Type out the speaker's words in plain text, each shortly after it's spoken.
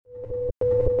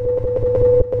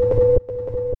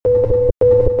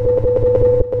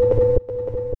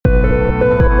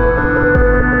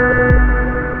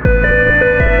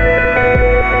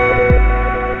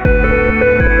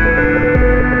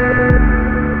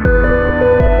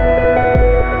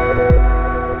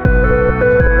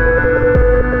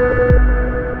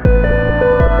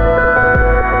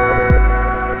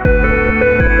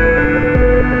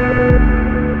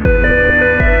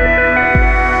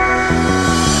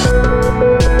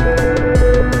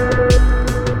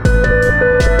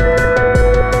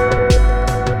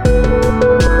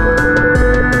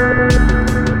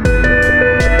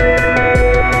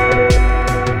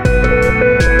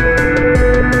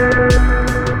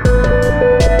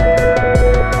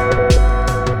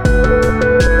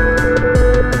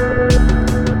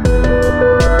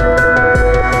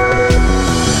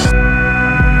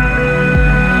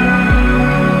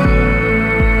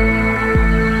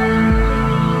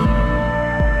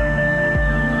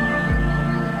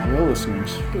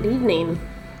Good evening.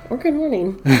 Or good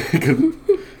morning.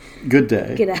 Good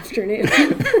day. Good afternoon.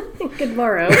 Good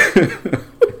morrow.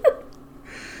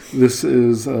 This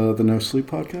is the No Sleep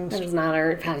Podcast. That is not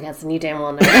our podcast, and you damn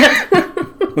well know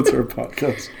that. What's our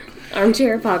podcast?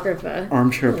 Armchair Apocrypha.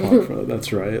 Armchair Apocrypha,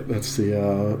 that's right. That's the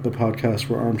podcast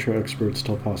where armchair experts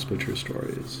tell possibly true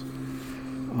stories.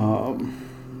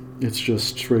 It's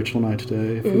just Rachel and I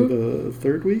today for the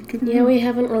third week. Yeah, we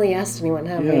haven't really asked anyone,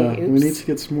 have we? Yeah, Oops. we need to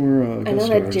get some more I know guest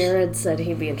that stars. Jared said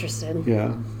he'd be interested.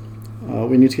 Yeah.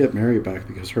 We need to get Mary back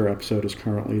because her episode is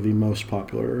currently the most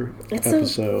popular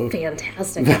episode a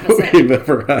fantastic that episode. we've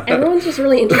ever had. Everyone's just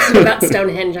really interested about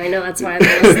Stonehenge. I know that's why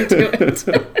I'm listening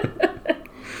to it.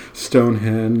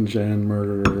 Stonehenge and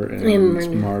murder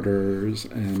and martyrs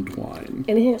and wine.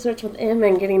 Anything that starts with M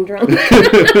and getting drunk.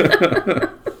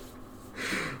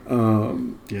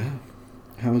 Yeah.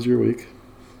 How was your week?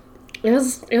 It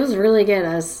was really good.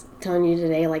 I was telling you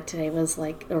today, today was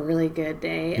like a really good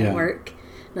day at work.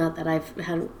 Not that I've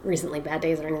had recently bad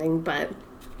days or anything, but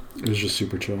it was just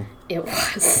super chill. It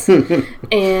was.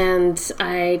 And did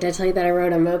I tell you that I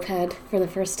rode a moped for the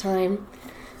first time?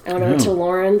 I went over to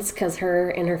Lauren's because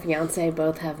her and her fiance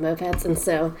both have mopeds, and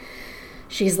so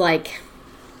she's like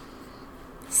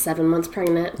 7 months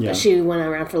pregnant. Yeah. But she went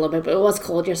around for a little bit, but it was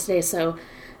cold yesterday, so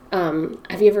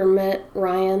have you ever met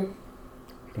Ryan?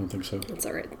 I don't think so. It's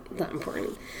all right. Not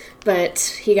important. But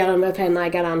he got on a moped and I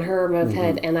got on her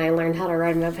moped and I learned how to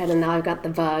ride a moped and now I've got the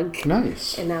bug.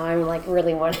 Nice. And now I'm like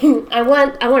really wanting. I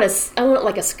want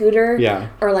like a scooter. Yeah.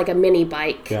 Or like a mini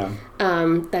bike. Yeah.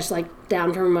 That's like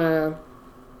down from a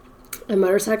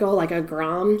motorcycle, like a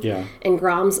Grom. Yeah. And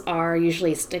Groms are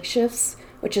usually stick shifts,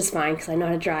 which is fine because I know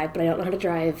how to drive, but I don't know how to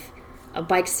drive a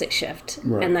bike stick shift.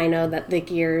 Right. And I know that the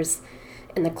gears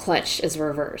and the clutch is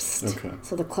reversed. Okay.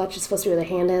 So the clutch is supposed to be where the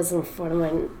hand is, and what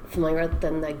I'm familiar with,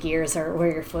 then the gears are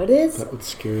where your foot is. That would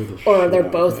scare the shit Or they're out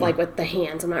of both me. like with the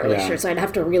hands. I'm not really sure. So I'd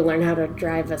have to relearn how to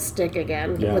drive a stick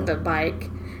again with the bike.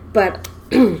 But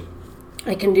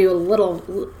I can do a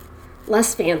little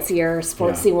less fancier,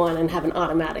 sportsy one and have an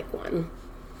automatic one.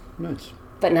 Nice.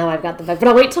 But now I've got the bike. But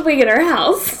I'll wait till we get our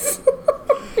house.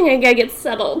 I gotta get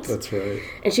settled. That's right.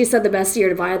 And she said the best year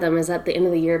to buy them is at the end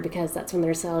of the year because that's when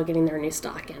they're getting their new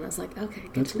stock in. I was like, okay,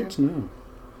 That's good to know.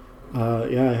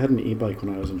 Yeah, I had an e-bike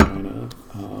when I was in China.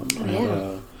 I had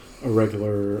a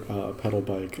regular pedal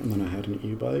bike, and then I had an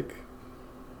e-bike.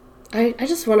 I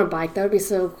just want a bike. That would be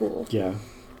so cool. Yeah.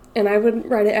 And I would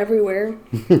ride it everywhere.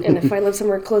 And if I live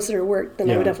somewhere closer to work,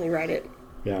 then I would definitely ride it.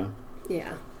 Yeah.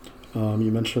 Yeah. You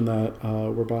mentioned that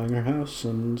we're buying our house,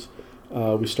 and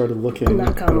we started looking.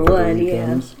 Knock on over the wood,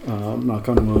 weekend. Knock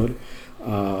on wood.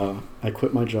 I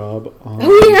quit my job on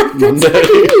That's Monday.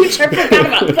 huge. I forgot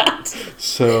about that.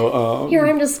 So Here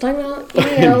I'm just talking about,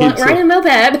 riding a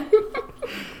moped.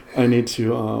 I need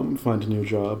to find a new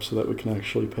job so that we can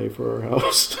actually pay for our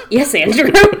house. Yes,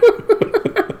 Andrew.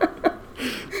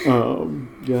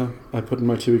 Yeah, I put in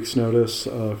my 2 weeks notice.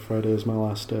 Friday is my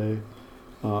last day.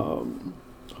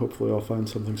 Hopefully I'll find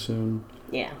something soon.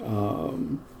 Yeah.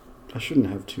 I shouldn't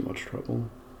have too much trouble.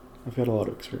 I've had a lot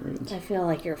of experience. I feel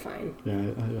like you're fine.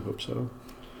 Yeah, I hope so.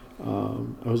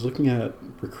 I was looking at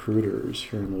recruiters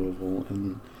here in Louisville,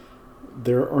 and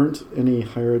there aren't any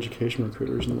higher education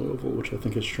recruiters in Louisville, which I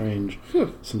think is strange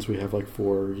since we have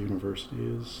 4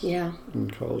 universities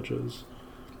and colleges.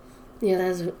 Yeah, that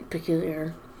is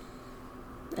peculiar.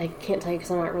 I can't tell you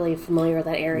because I'm not really familiar with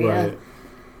that area. Right.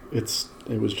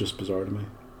 It was just bizarre to me.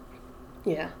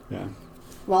 Yeah. Yeah.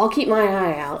 Well, I'll keep my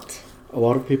eye out. A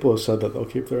lot of people have said that they'll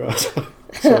keep their eyes out.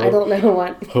 So I don't know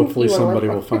what. hopefully you wanna somebody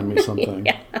work will for. find me something.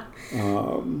 Yeah.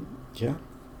 Yeah.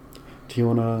 Do you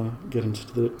want to get into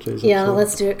today's Yeah, episode?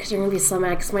 let's do it because you're going to be so mad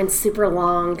because mine's super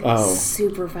long. Oh.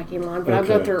 Super fucking long. But I'll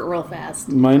go Okay. through it real fast.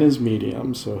 Mine is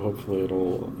medium, so hopefully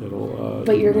it'll.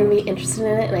 But you're even going to be out. interested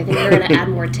in it, and I think you're going to add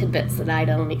more tidbits that I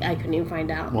couldn't even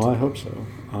find out. Well, I hope so.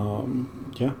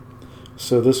 Yeah.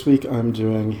 So this week I'm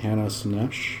doing Hannah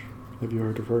Senesh. Have you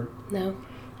heard of her? No.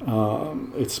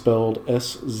 It's spelled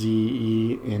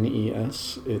Zenes.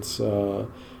 It's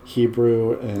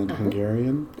Hebrew and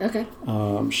Hungarian. Okay.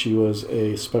 She was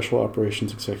a special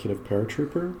operations executive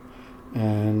paratrooper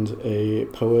and a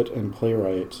poet and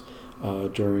playwright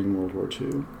during World War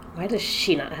II. Why does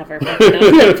she not have her fucking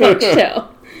own Netflix show?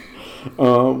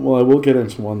 Well, I will get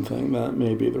into one thing that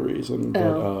may be the reason,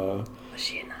 but Was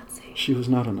she a Nazi? she was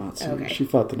not a Nazi. Okay. She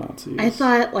fought the Nazis. I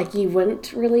thought you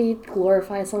wouldn't really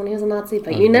glorify someone who's a Nazi,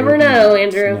 but you never know,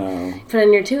 Andrew. No. Put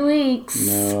in your 2 weeks.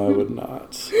 No, I would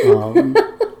not.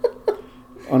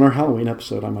 On our Halloween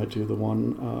episode, I might do the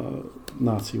one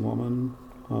Nazi woman.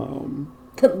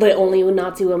 The only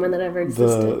Nazi woman that ever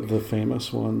existed. The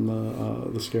famous one,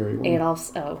 the scary one.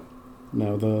 Adolf's. Oh.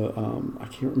 No, I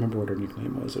can't remember what her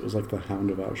nickname was. It was like the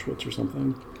Hound of Auschwitz or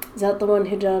something. Is that the one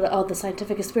who did all the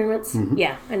scientific experiments? Mm-hmm.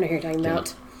 Yeah, I know who you're talking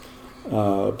about.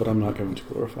 But I'm not going to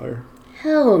glorify her.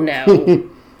 Hell no.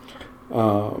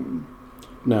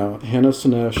 No, Hannah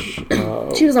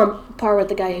Sinesh. She was on par with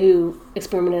the guy who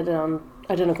experimented on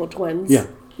identical twins. Yeah.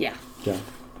 Yeah. Yeah.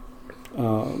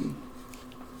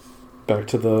 Back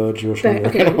to the Jewish war.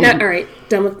 Okay, all right,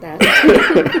 done with that.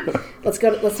 Let's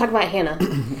talk about Hannah.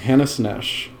 Hannah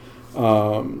Sinesh.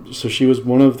 So she was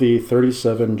one of the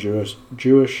 37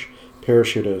 Jewish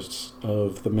parachutists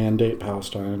of the Mandate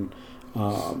Palestine,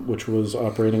 which was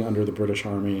operating under the British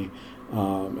Army.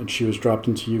 And she was dropped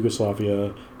into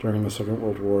Yugoslavia during the Second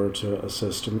World War to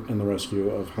assist in the rescue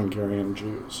of Hungarian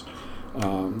Jews.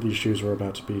 These Jews were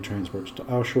about to be transported to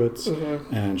Auschwitz,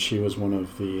 and she was one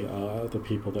of the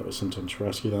people that was sent in to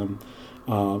rescue them.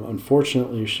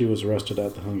 Unfortunately, she was arrested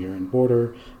at the Hungarian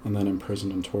border and then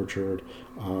imprisoned and tortured.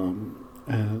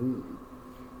 And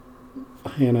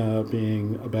Hannah,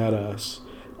 being a badass,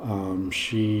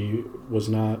 she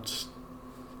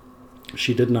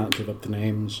did not give up the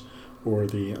names or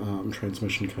the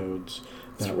transmission codes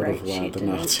that would have allowed the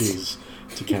Nazis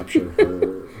to capture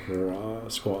her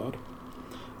squad.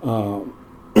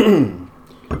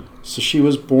 So she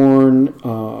was born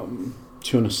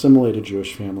to an assimilated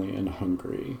Jewish family in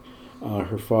Hungary.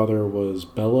 Her father was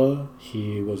Bela.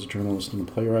 He was a journalist and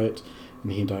a playwright,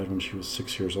 and he died when she was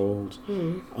 6 years old.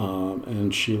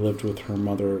 And she lived with her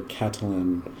mother,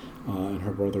 Katalin, and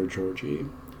her brother, Georgi,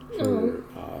 for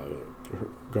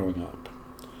growing up.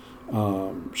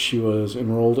 She was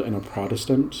enrolled in a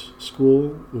Protestant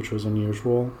school, which was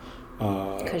unusual.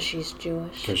 Because she's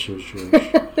Jewish. Because she was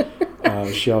Jewish.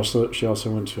 She also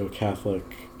went to a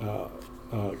Catholic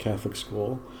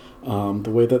school.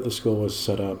 The way that the school was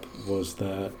set up was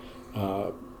that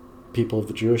people of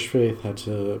the Jewish faith had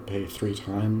to pay 3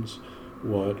 times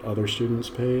what other students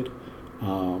paid,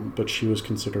 but she was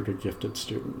considered a gifted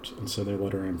student, and so they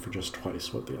let her in for just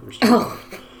twice what the other students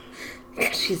paid.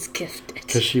 Because she's gifted.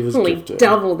 Because she was only gifted.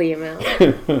 Double the amount.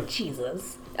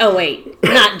 Jesus. Oh, wait.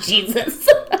 Not Jesus.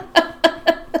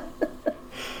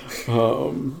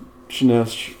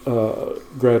 Sinesh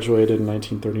graduated in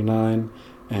 1939,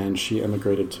 and she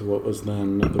emigrated to what was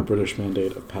then the British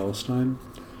Mandate of Palestine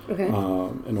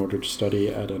in order to study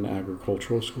at an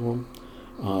agricultural school.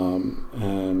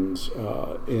 And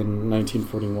in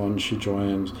 1941, she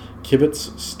joined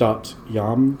Kibbutz Stat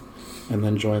Yam, and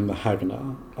then joined the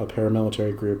Haganah, a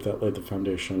paramilitary group that laid the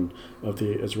foundation of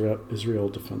the Israel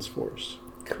Defense Force.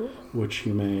 Cool. Which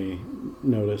you may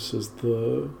notice is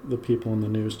the people in the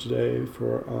news today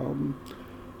for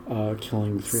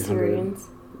killing 300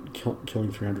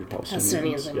 killing 300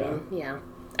 Palestinians. Yeah.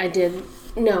 I did.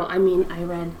 No, I mean I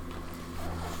read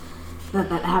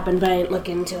that happened, but I didn't look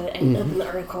into it. I didn't open the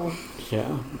article.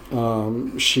 Yeah.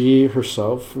 She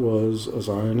herself was a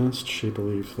Zionist. She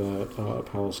believed that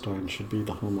Palestine should be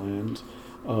the homeland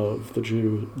of the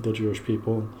Jewish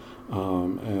people,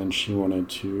 and she wanted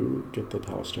to get the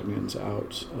Palestinians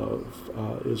out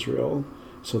of Israel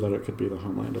so that it could be the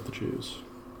homeland of the Jews.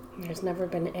 There's never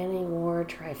been any war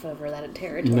strife over that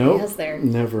territory, has there?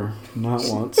 Never. Not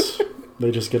once.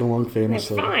 They just get along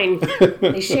famously. They're fine.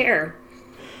 They share.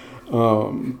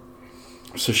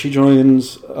 So she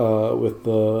joins with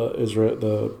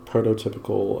the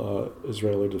prototypical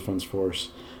Israeli Defense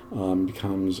Force,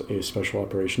 becomes a special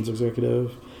operations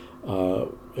executive,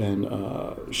 and in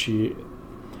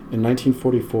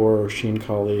 1944, she and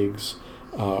colleagues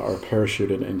are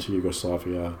parachuted into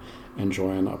Yugoslavia and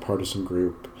join a partisan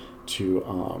group to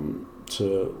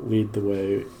lead the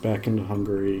way back into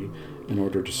Hungary in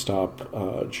order to stop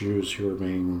Jews who were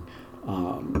being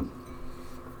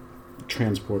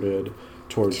transported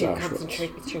towards Auschwitz.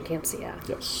 Concentration camps, yeah.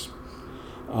 Yes.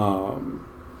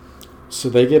 So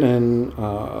they get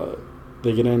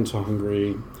into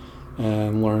Hungary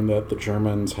and learn that the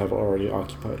Germans have already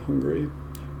occupied Hungary.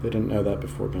 They didn't know that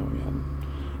before going in.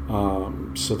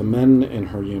 So the men in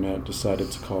her unit decided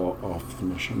to call off the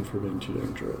mission for being too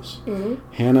dangerous.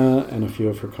 Hannah and a few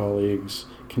of her colleagues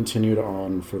continued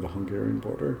on for the Hungarian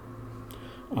border.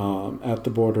 At the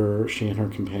border, she and her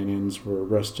companions were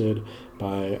arrested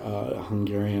by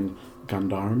Hungarian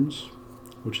gendarmes,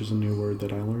 which is a new word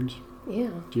that I learned.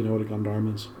 Yeah. Do you know what a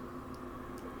gendarme is?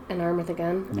 An arm with a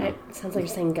gun? No. It sounds like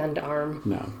you're saying gun to arm.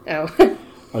 No. Oh.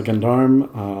 A gendarme,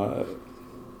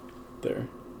 there.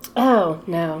 Oh,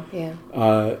 no, yeah.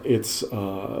 It's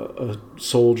a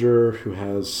soldier who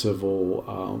has civil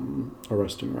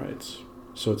arresting rights.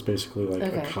 So it's basically like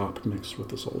a cop mixed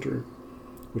with a soldier.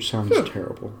 which sounds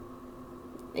terrible.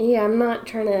 Yeah, I'm not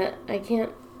trying to... I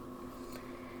can't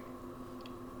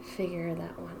figure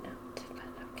that one out, but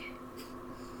okay.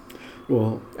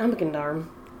 Well... I'm a Gundam.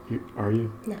 Are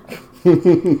you? No.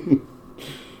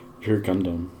 You're a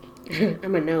Gundam.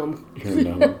 I'm a gnome. You're a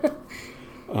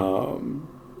gnome.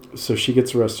 So she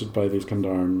gets arrested by these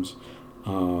Gundams,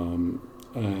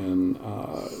 and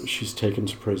she's taken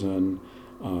to prison.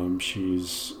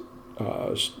 She's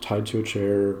tied to a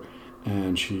chair,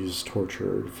 and she's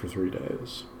tortured for 3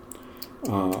 days.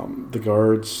 The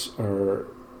guards are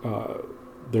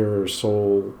their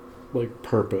sole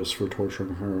purpose for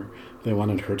torturing her. They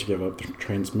wanted her to give up the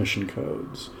transmission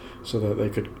codes so that they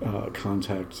could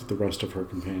contact the rest of her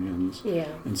companions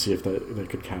and see if they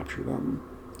could capture them.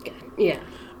 Yeah.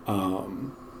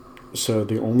 So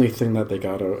the only thing that they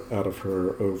got out of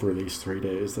her over these 3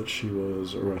 days that she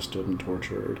was arrested and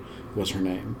tortured was her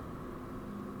name.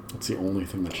 That's the only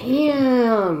thing that she got.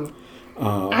 Damn.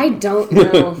 I don't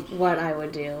know what I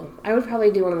would do. I would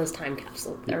probably do one of those one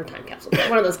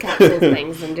of those capsule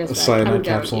things and just... A cyanide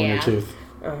capsule in your tooth.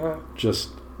 Uh-huh.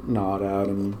 Just nod out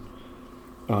and...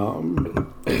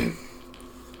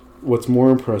 what's more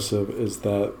impressive is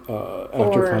that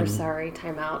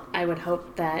time out. I would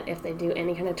hope that if they do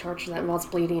any kind of torture that involves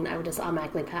bleeding, I would just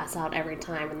automatically pass out every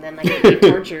time, and then I get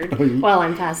tortured while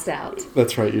I'm passed out.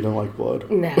 That's right, you don't like blood.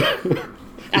 No.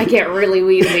 I get really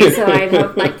wheezy, so I'd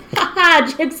hope haha,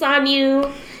 joke's on you.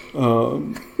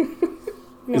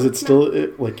 Is it still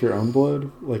your own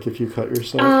blood? Like if you cut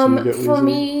yourself, do you get wheezy? For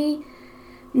me...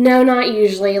 No, not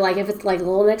usually. If it's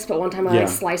little nicks, but one time I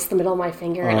sliced the middle of my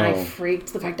finger and I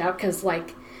freaked the fact out because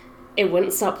it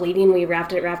wouldn't stop bleeding. We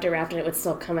wrapped it, and it would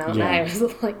still come out. And I was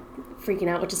freaking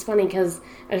out, which is funny because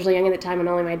I was really young at the time and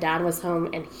only my dad was home,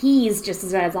 and he's just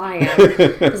as bad as I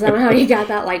am. Somehow he got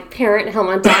that parent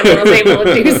helmet on and was able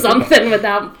to do something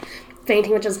without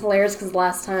fainting, which is hilarious because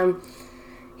last time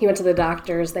he went to the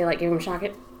doctors, they gave him shock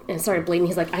and started bleeding.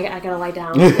 He's like, I gotta lie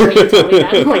down. You told me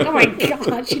that. I'm like, oh my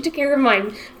god, she took care of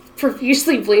my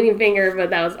profusely bleeding finger, but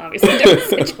that was obviously a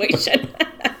different situation.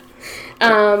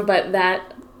 But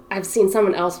that, I've seen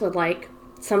someone else with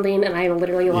something, and I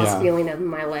literally lost feeling in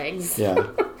my legs. Yeah.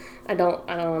 I don't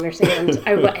understand.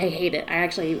 I hate it. I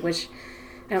actually wish,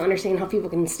 I don't understand how people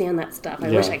can stand that stuff. I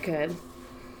wish I could.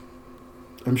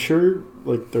 I'm sure,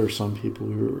 there are some people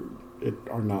who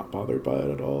are not bothered by it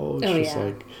at all. It's just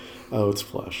oh, it's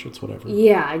flesh. It's whatever.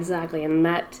 Yeah, exactly. And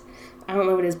that, I don't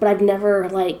know what it is, but I've never,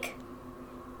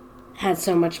 had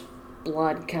so much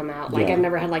blood come out. I've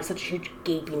never had, such a huge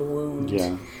gaping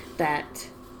wound that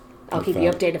I'll keep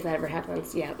you updated if that ever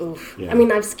happens. Yeah, oof. Yeah. I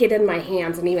mean, I've skidded my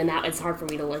hands, and even that, it's hard for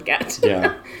me to look at.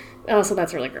 Yeah. Oh, so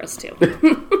that's really gross, too.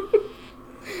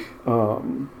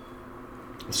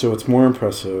 So what's more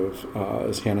impressive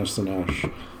is Hannah Sinesh.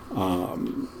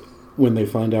 When they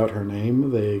find out her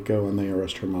name, they go and they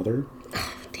arrest her mother.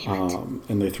 Oh, damn it.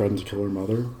 And they threaten to kill her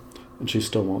mother, and she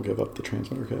still won't give up the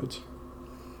transmitter codes.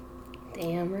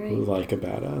 Damn right. Like a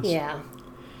badass. Yeah.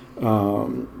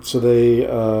 So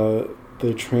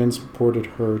they transported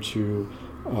her to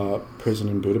prison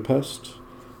in Budapest,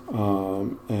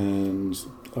 and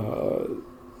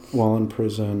while in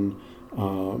prison,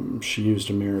 she used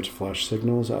a mirror to flash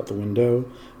signals out the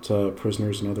window to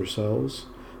prisoners in other cells.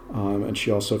 And she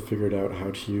also figured out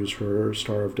how to use her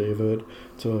Star of David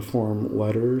to form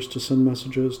letters to send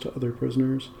messages to other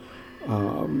prisoners.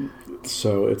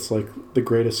 So it's The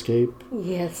Great Escape.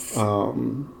 Yes.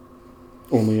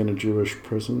 Only in a Jewish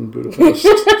prison in Budapest.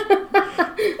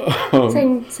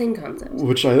 Same concept.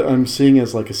 Which I'm seeing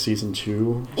as a season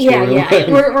 2 story. Yeah.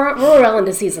 We're well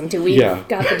into season 2. We've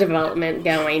got the development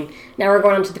going. Now we're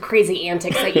going into the crazy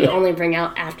antics that you only bring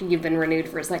out after you've been renewed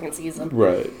for a second season.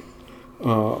 Right.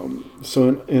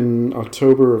 So in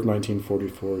October of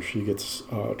 1944, she gets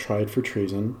tried for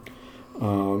treason.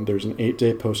 There's an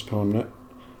 8-day postponement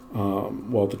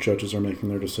while the judges are making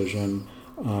their decision,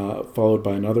 followed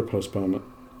by another postponement,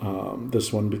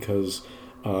 this one because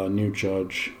a new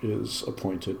judge is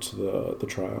appointed to the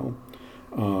trial.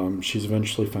 She's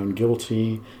eventually found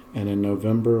guilty, and in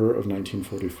November of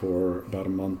 1944, about a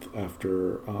month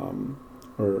after,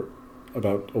 or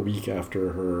about a week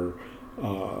after her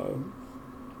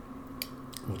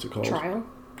what's it called? Trial?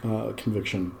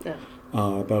 Conviction. Yeah.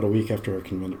 About a week after her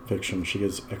conviction, she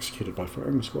gets executed by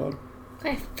firing squad.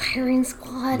 By firing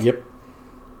squad? Yep.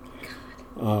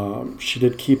 God. She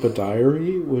did keep a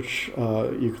diary, which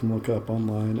you can look up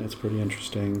online. It's pretty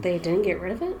interesting. They didn't get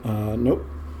rid of it? Nope.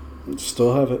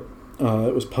 Still have it.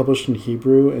 It was published in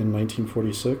Hebrew in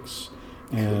 1946,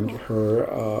 and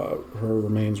her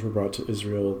remains were brought to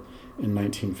Israel in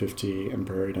 1950 and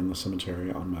buried in the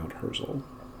cemetery on Mount Herzl.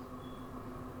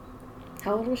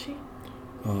 How old was she?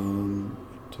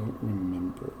 Don't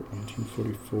remember.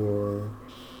 1944,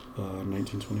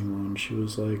 1921. She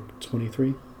was like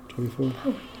 23, 24. Oh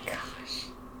my gosh.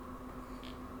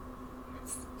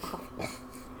 That's awful.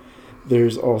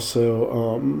 There's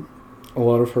also a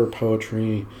lot of her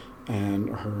poetry and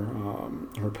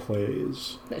her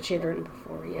plays That she had written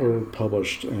before, yeah. were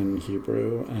published in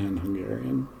Hebrew and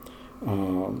Hungarian.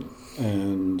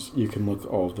 And you can look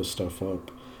all of this stuff up.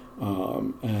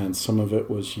 And some of it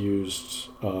was used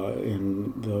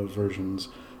in the versions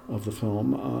of the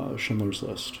film Schindler's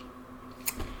List.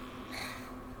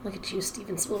 Look at you,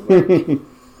 Steven Spielberg.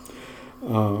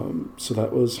 So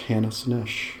that was Hannah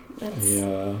Sinesh.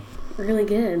 That's really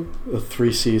good.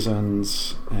 3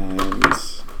 seasons and...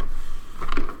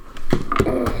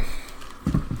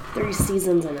 3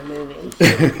 seasons in a movie.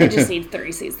 I just need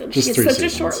 3 seasons. She has such a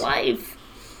short life.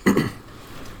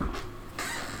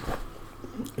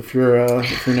 If you're a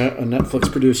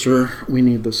Netflix producer, we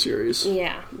need this series.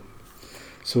 Yeah.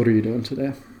 So what are you doing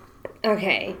today?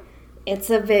 Okay. It's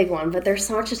a big one, but there's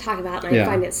so much to talk about, and I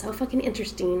find it so fucking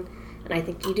interesting, and I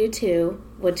think you do too,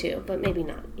 would too, but maybe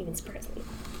not. You can surprise me.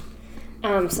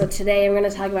 So today I'm going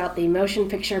to talk about the Motion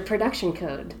Picture Production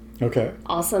Code. Okay.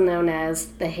 Also known as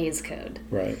the Hays Code.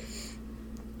 Right.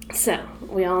 So,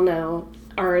 we all know,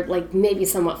 are like maybe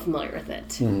somewhat familiar with it.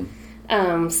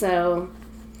 Mm-hmm. So,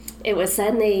 it was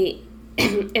set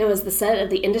it was the set of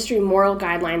the industry moral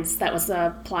guidelines that was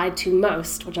applied to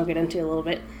most, which I'll get into a little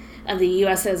bit, of the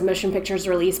U.S.'s motion pictures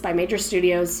released by major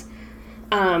studios.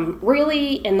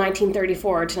 Really in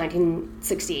 1934 to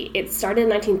 1960. It started in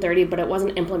 1930, but it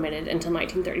wasn't implemented until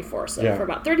 1934. So for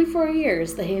about 34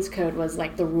 years, the Hays Code was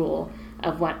like the rule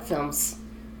of what films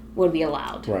would be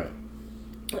allowed. Right.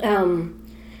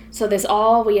 So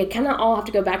we kind of all have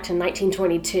to go back to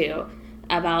 1922,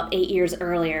 about 8 years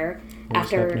earlier. What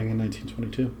was happening in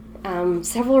 1922?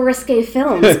 Several risque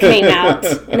films came out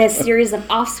in a series of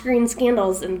off-screen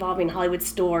scandals involving Hollywood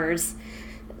stars.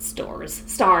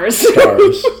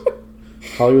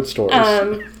 Hollywood stores.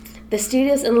 The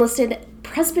studios enlisted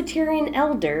Presbyterian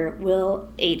elder Will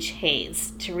H.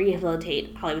 Hays to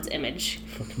rehabilitate Hollywood's image.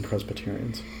 Fucking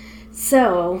Presbyterians.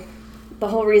 So, the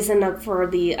whole reason for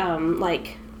the,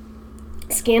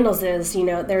 scandals is,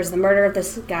 there's the murder of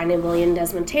this guy named William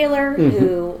Desmond Taylor,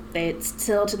 who,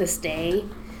 still to this day,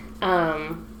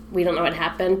 we don't know what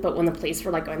happened, but when the police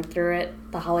were, going through it,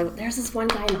 there's this one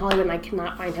guy in Hollywood, and I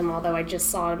cannot find him, although I just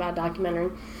saw it about a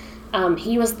documentary.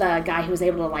 He was the guy who was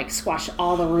able to, squash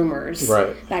all the rumors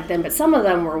back then, but some of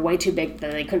them were way too big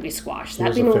that they couldn't be squashed. He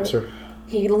was the fixer.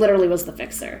 He literally was the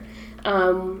fixer.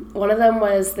 One of them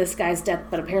was this guy's death,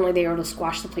 but apparently they were able to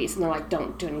squash the police, and they're like,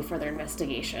 don't do any further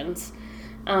investigations.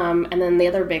 And then the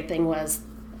other big thing was,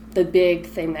 the big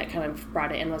thing that kind of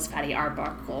brought it in was Fatty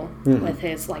Arbuckle with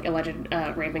his alleged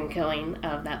raping killing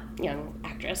of that young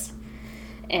actress.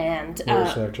 And what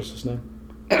was the actress's name?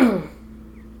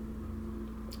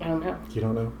 I don't know. You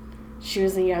don't know? She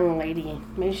was a young lady.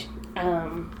 Maybe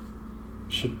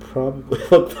should probably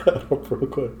look that up real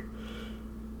quick.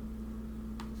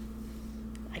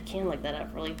 I can look that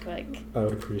up really quick. I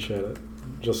would appreciate it,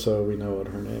 just so we know what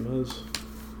her name is.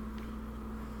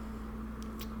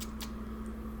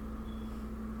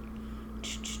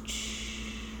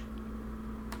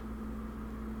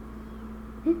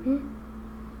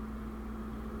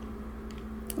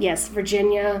 Yes,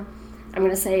 Virginia. I'm going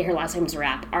to say her last name's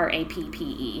Rappe.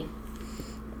 R-A-P-P-E.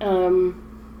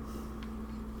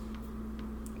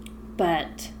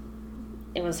 But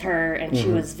it was her, and she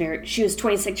was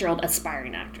 26-year-old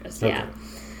aspiring actress. Okay. Yeah.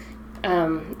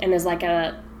 And there's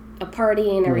a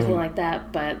party and everything like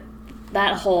that, but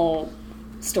that whole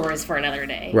story is for another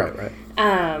day. Right.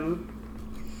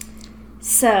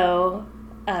 So,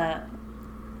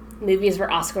 movies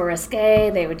were Oscar risque.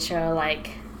 They would show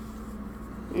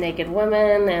naked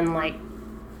women and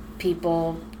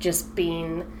people just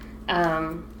being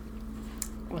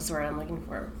what's the word I'm looking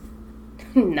for?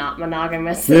 Not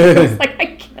monogamous.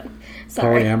 I can't.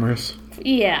 Sorry. Polyamorous.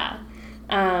 Yeah.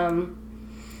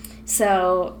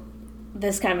 So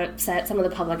this kind of upset some of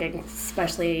the public,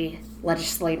 especially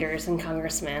legislators and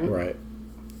congressmen. Right.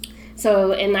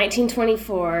 So in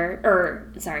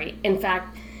 1924, in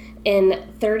fact, in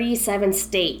 37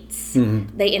 states,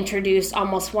 they introduced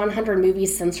almost 100 movie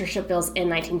censorship bills in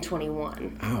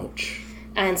 1921. Ouch.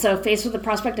 And so faced with the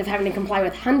prospect of having to comply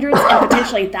with hundreds and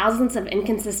potentially thousands of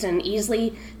inconsistent and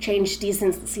easily changed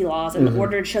decency laws in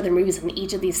order to show their movies in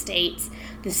each of these states,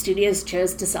 the studios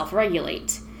chose to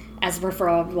self-regulate. As a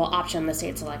preferable option, the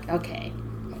states are okay,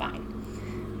 fine.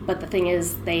 But the thing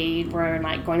is, they were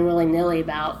not going willy-nilly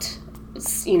about,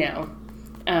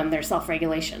 their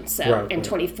self-regulation. So in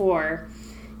 24,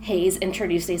 Hayes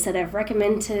introduced a set of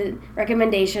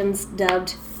recommendations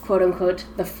dubbed, quote-unquote,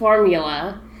 the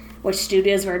formula, which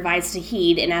studios were advised to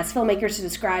heed and asked filmmakers to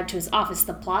describe to his office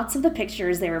the plots of the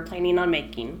pictures they were planning on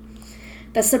making.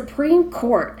 The Supreme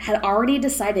Court had already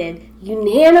decided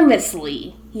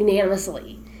unanimously, in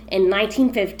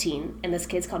 1915, in this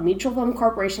case called Mutual Film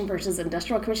Corporation versus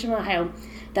Industrial Commission of Ohio,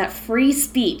 that free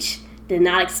speech did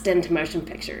not extend to motion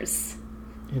pictures.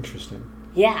 Interesting.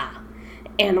 Yeah.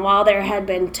 And while there had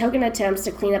been token attempts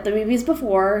to clean up the movies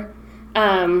before,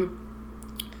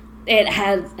 it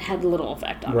had little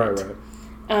effect on it.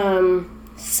 Right.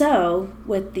 So,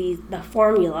 with the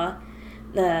formula,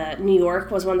 New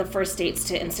York was one of the first states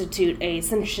to institute a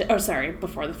censorship. Oh, sorry,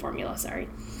 before the formula. Sorry.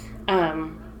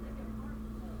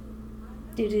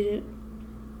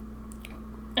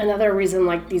 Another reason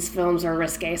like these films are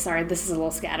risque. Sorry, this is a little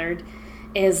scattered.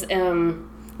 Is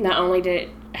not only did it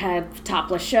have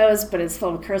topless shows, but it's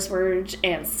full of curse words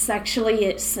and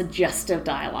sexually suggestive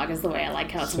dialogue is the way I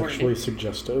like how it's worded. Sexually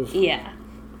suggestive? Yeah.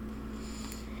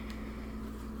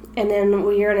 And then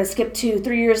we are going to skip to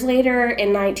 3 years later.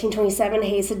 In 1927,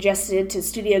 Hayes suggested to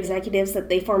studio executives that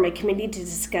they form a committee to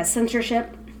discuss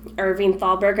censorship. Irving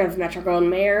Thalberg of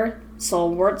Metro-Goldwyn-Mayer,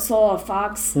 Sol Wurtzel of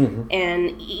Fox,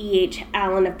 and E.H.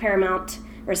 Allen of Paramount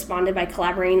responded by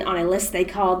collaborating on a list they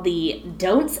called the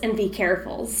Don'ts and Be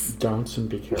Carefuls. Don'ts and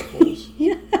Be Carefuls.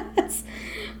 Yes.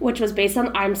 Which was based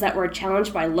on items that were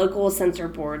challenged by local censor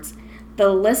boards. The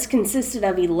list consisted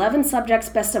of 11 subjects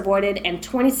best avoided and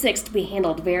 26 to be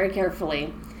handled very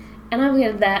carefully. And I will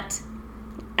get that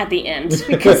at the end,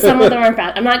 because some of them are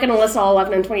bad. I'm not going to list all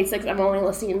 11 and 26. I'm only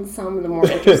listing some of the more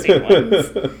interesting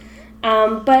ones.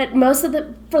 But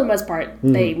for the most part,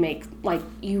 they make, like,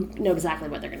 you know exactly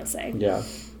what they're going to say. Yeah.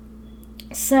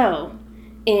 So,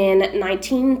 in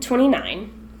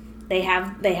 1929, they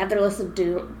have their list of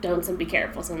don'ts and be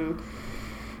carefuls, and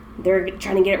they're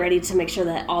trying to get ready to make sure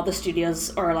that all the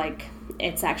studios are, like,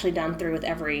 it's actually done through with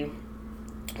every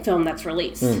film that's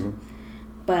released.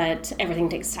 But everything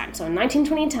takes time. So in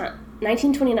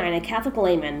 1929, a Catholic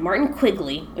layman, Martin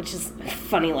Quigley, which is a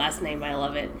funny last name, but I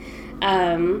love it,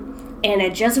 and a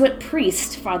Jesuit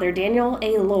priest, Father Daniel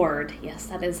A. Lord, yes,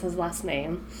 that is his last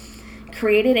name,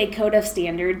 created a code of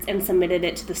standards and submitted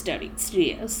it to the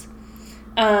studios.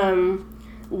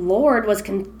 Lord was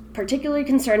particularly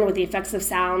concerned with the effects of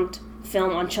sound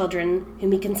film on children,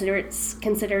 whom he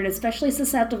considered especially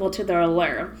susceptible to their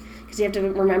allure. Because you have to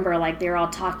remember, like, they're all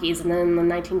talkies, and then in the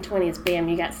 1920s, bam,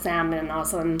 you got sound, and all of a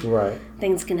sudden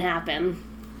things can happen.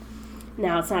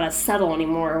 Now, it's not as subtle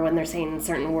anymore when they're saying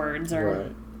certain words,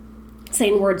 or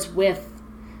saying words with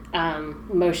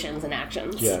motions and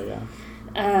actions.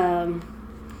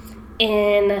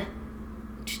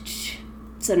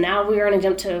 So now we are going to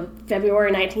jump to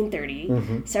February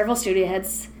 1930. Several studio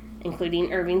heads,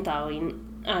 including Irving Thalberg.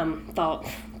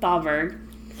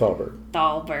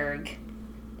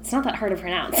 It's not that hard to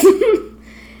pronounce.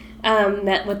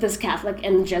 Met with this Catholic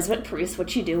and Jesuit priest,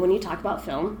 which you do when you talk about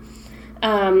film.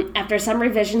 After some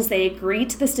revisions, they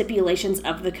agreed to the stipulations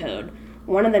of the code.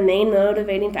 One of the main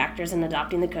motivating factors in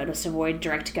adopting the code was to avoid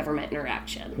direct government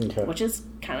interaction, which is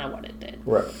kind of what it did.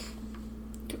 Right.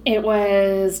 It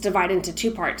was divided into two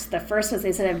parts. The first was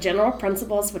a set of general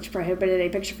principles which prohibited a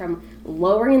picture from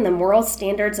lowering the moral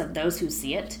standards of those who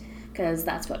see it, because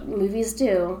that's what movies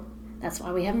do. That's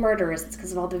why we have murderers. It's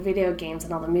because of all the video games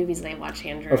and all the movies they watch,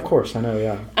 Andrew. Of course, I know,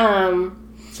 yeah.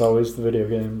 It's always the video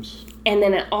games. And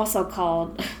then it also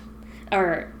called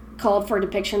for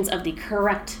depictions of the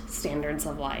correct standards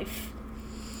of life.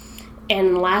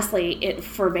 And lastly, it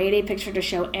forbade a picture to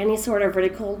show any sort of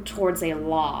ridicule towards a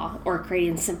law or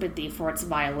creating sympathy for its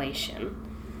violation.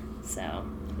 So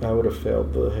I would have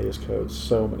failed the Hayes Code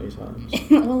so many times.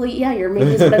 Well, yeah, your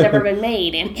movies would have never been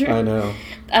made, Andrew. I know.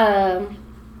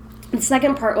 The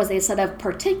second part was a set of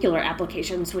particular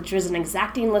applications, which was an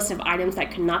exacting list of items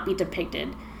that could not be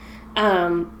depicted.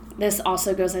 This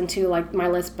also goes into, like, my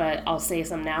list, but I'll say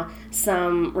some now.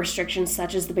 Some restrictions,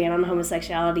 such as the ban on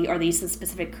homosexuality or the use of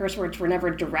specific curse words, were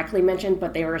never directly mentioned,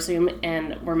 but they were assumed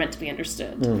and were meant to be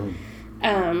understood.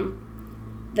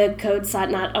 The code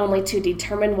sought not only to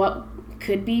determine what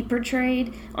could be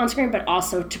portrayed on screen, but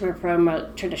also to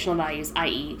promote traditional values,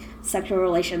 i.e. sexual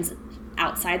relations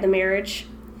outside the marriage,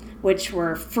 which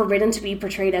were forbidden to be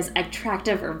portrayed as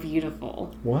attractive or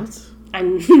beautiful. What?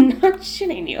 I'm not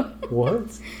shitting you.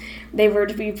 What? They were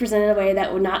to be presented in a way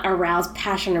that would not arouse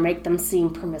passion or make them seem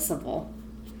permissible.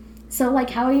 So, like,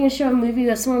 how are you going to show a movie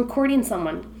of someone courting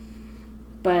someone?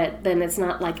 But then it's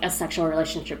not like a sexual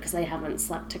relationship because they haven't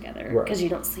slept together. Because you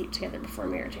don't sleep together before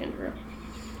marriage, Andrew.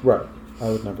 Right. I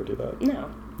would never do that.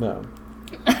 No. No.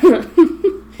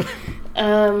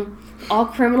 All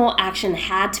criminal action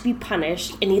had to be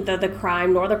punished, and neither the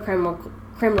crime nor the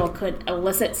criminal could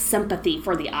elicit sympathy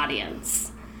for the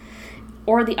audience.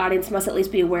 Or the audience must at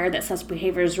least be aware that such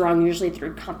behavior is wrong, usually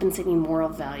through compensating moral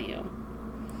value.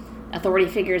 Authority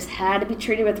figures had to be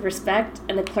treated with respect,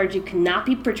 and the clergy could not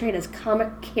be portrayed as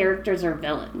comic characters or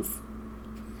villains.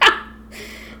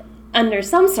 Under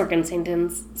some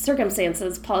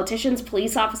circumstances, politicians,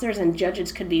 police officers, and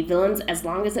judges could be villains as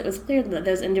long as it was clear that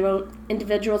those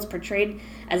individuals portrayed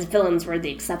as villains were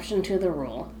the exception to the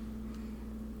rule.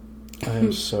 I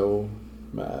am so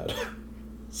mad.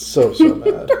 So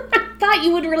mad. I thought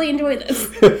you would really enjoy this.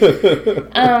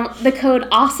 The code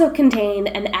also contained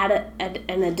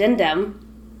an addendum,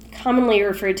 commonly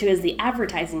referred to as the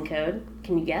advertising code.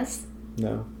 Can you guess?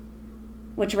 No.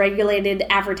 Which regulated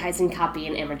advertising copy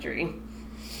and imagery.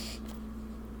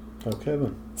 Okay,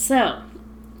 then. So,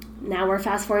 now we're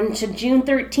fast forwarding to June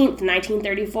 13th,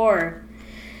 1934.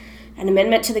 An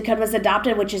amendment to the code was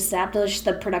adopted which established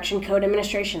the Production Code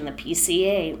Administration, the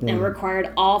PCA, and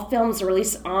required all films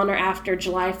released on or after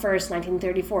July 1st,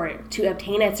 1934 to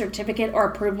obtain a certificate or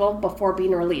approval before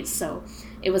being released. So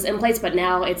it was in place, but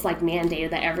now it's like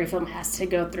mandated that every film has to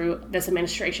go through this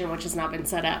administration, which has not been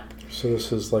set up. So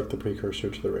this is like the precursor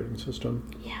to the rating system?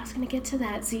 Yeah, I was going to get to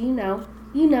that. So you know.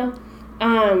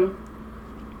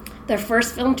 The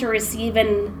first film to receive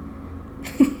an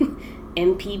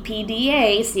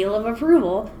MPPDA seal of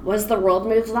approval was The World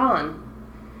Moves On.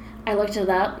 I looked it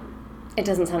up. It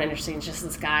doesn't sound interesting. It's just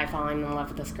this guy falling in love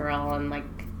with this girl and like...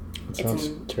 It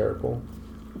sounds terrible.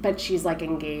 But she's like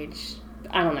engaged.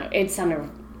 I don't know. It sounded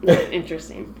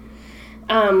interesting.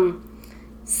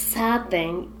 Sad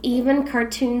thing, even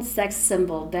cartoon sex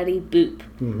symbol Betty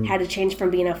Boop had to change from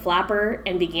being a flapper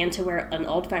and began to wear an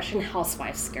old-fashioned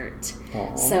housewife skirt.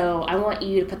 Aww. So I want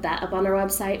you to put that up on our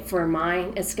website for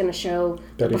mine. It's going to show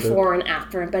Betty before and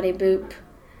after Betty Boop,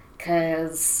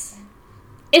 because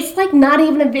it's like not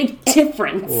even a big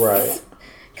difference. Right.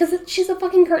 Because she's a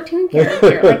fucking cartoon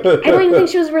character. Like, I don't even think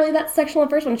she was really that sexual in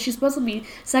the first one. She's supposed to be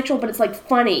sexual, but it's like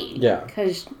funny. Yeah.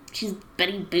 Because she's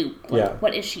Betty Boop. Like, yeah.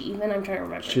 What is she even? I'm trying to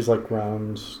remember. She's like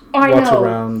rounds. Oh, I lots know. of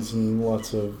rounds and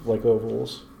lots of like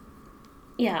ovals.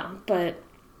 Yeah, but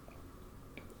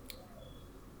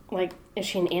like, is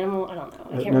she an animal? I don't know.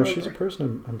 I can't remember. No, she's a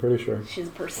person. I'm pretty sure. She's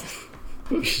a person.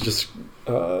 She's just.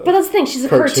 But that's the thing. She's a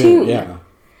cartoon. Yeah.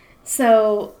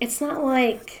 So it's not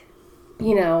like,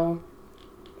 you know.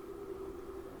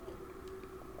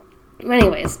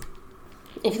 Anyways,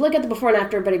 if you look at the before and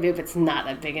after Betty Boop, it's not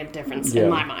that big a difference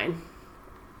in my mind.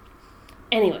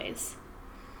 Anyways,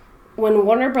 when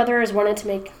Warner Brothers wanted to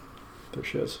make... There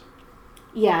she is.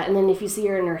 Yeah, and then if you see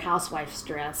her in her housewife's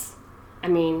dress, I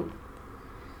mean,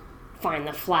 fine,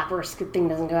 the flapper thing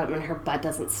doesn't go up and her butt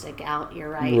doesn't stick out, you're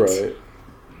right. Right.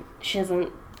 She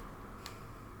doesn't...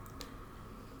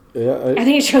 Yeah, I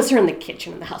think it shows her in the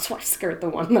kitchen in the housewife skirt, the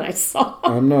one that I saw.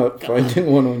 I'm not finding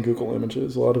one on Google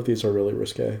Images. A lot of these are really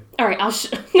risque. All right,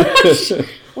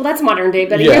 well, that's modern day,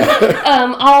 Betty. Yeah.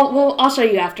 I'll show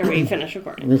you after we finish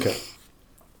recording. Okay.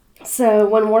 So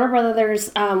when Warner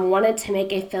Brothers wanted to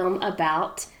make a film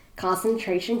about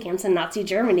concentration camps in Nazi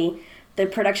Germany, the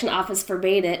production office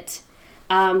forbade it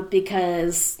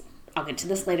because... I'll get to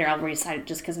this later. I'll recite it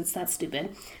just because it's that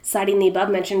stupid. Citing the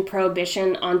above-mentioned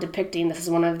prohibition on depicting, this is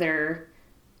one of their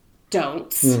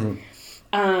don'ts,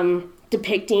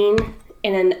 depicting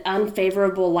in an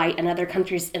unfavorable light another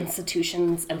country's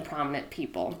institutions and prominent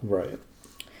people. Right.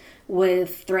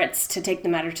 With threats to take the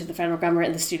matter to the federal government,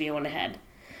 and the studio went ahead.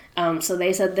 So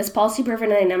they said this policy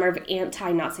prevented a number of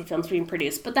anti-Nazi films being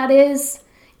produced. But that is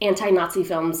anti-Nazi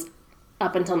films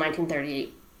up until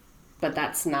 1938. But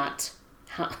that's not...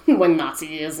 when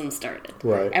Nazism started.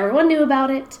 Right. Everyone knew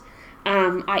about it,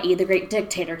 i.e. The Great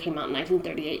Dictator came out in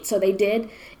 1938. So they did.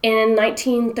 In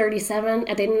 1937,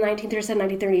 at the end of 1937,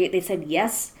 1938, they said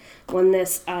yes when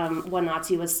this one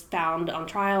Nazi was found on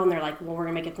trial, and they're like, well, we're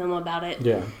going to make a film about it.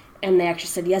 Yeah. And they actually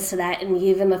said yes to that, and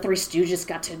even the Three Stooges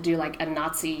got to do like a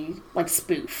Nazi like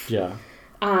spoof. Yeah.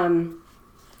 And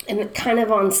kind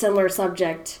of on similar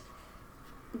subject,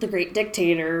 The Great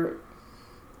Dictator...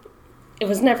 It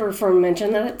was never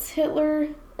mentioned that it's Hitler,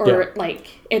 or like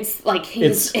it's like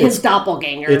his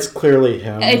doppelganger. It's clearly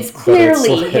him. It's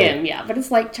clearly him, yeah. But it's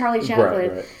like Charlie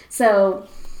Chaplin. Right. So,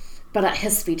 but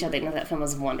his speech at the end of that film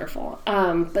was wonderful.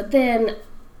 But then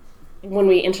when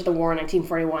we enter the war in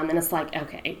 1941, then it's like,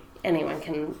 okay, anyone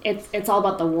can. It's all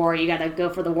about the war. You got to go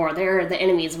for the war. They're the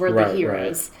enemies. We're the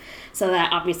heroes. Right. So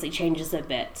that obviously changes a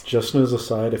bit. Just as a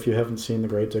side, if you haven't seen The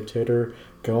Great Dictator,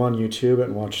 go on YouTube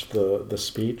and watch the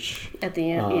speech. At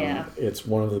the end, yeah. It's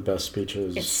one of the best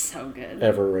speeches it's so good.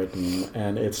 ever written.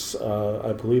 And it's,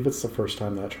 I believe it's the first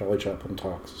time that Charlie Chaplin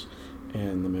talks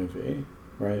in the movie,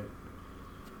 right?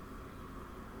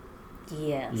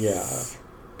 Yes. Yeah.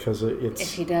 Because it's...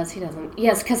 If he does, he doesn't.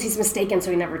 Yes, because he's mistaken,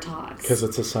 so he never talks. Because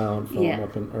it's a silent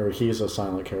film, or he's a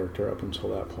silent character up until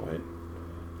that point.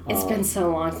 It's been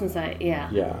so long since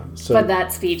Yeah. So but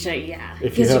that speech,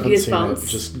 if you haven't seen it,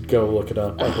 just go look it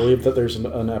up. I believe that there's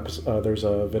an episode, there's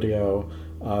a video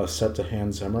set to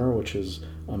Hans Zimmer, which is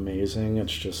amazing.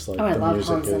 It's just like I the love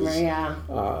music Hans Zimmer, is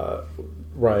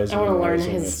rising. I want to learn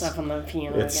his stuff on the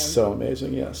piano It's so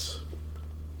amazing, yes.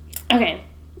 Okay.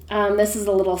 This is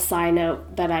a little side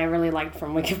note that I really liked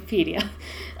from Wikipedia.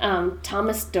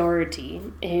 Thomas Doherty,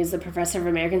 who's a professor of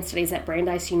American Studies at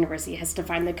Brandeis University, has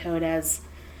defined the code as...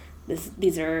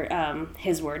 These are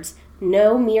his words.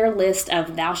 No mere list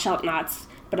of thou shalt nots,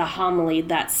 but a homily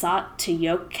that sought to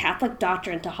yoke Catholic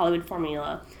doctrine to Hollywood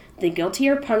formula. The guilty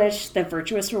are punished, the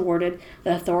virtuous rewarded,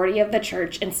 the authority of the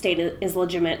church and state is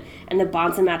legitimate, and the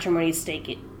bonds of matrimony are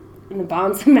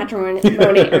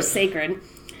sacred.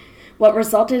 What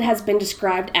resulted has been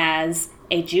described as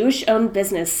a Jewish-owned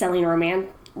business selling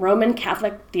Roman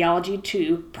Catholic theology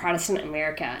to Protestant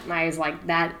America. And I was like,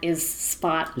 that is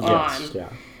spot on. Yes, yeah.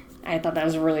 I thought that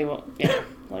was really well. Yeah,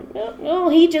 like, well,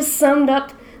 he just summed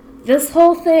up this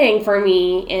whole thing for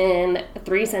me in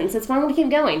 3 sentences. So I'm going to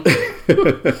keep going.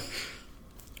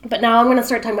 But now I'm going to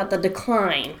start talking about the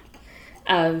decline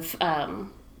of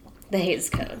the Hays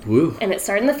Code. Woo. And it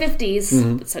started in the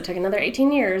 50s, so it took another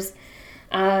 18 years.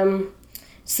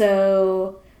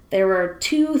 So there were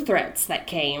 2 threats that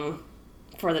came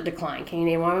for the decline. Can you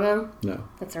name one of them? No.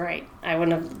 That's all right. I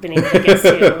wouldn't have been able to guess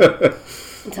 2.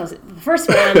 Until the first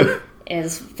one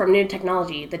is from new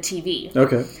technology, the TV.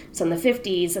 Okay. So in the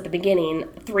 50s, at the beginning,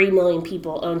 3 million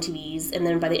people owned TVs, and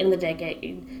then by the end of the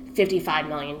decade, 55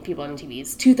 million people owned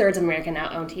TVs. 2/3 of America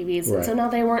now own TVs, right. And so now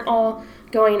they weren't all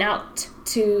going out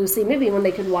to see a movie when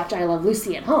they could watch I Love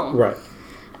Lucy at home. Right.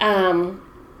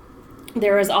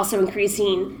 There was also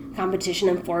increasing competition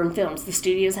in foreign films. The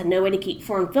studios had no way to keep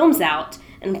foreign films out,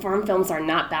 and foreign films are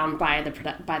not bound by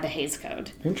the Hays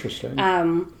Code. Interesting.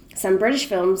 Some British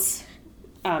films,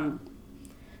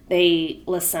 they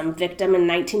list some Victim in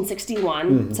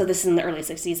 1961, so this is in the early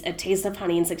 60s, A Taste of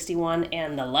Honey in 61,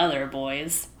 and The Leather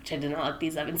Boys, which I did not look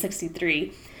these up, in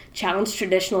 63, challenged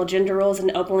traditional gender roles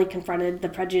and openly confronted the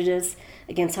prejudice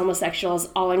against homosexuals,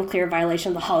 all in clear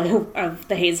violation of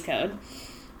the Hays Code.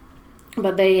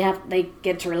 But they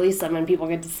get to release them and people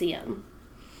get to see them.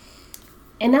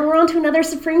 And now we're on to another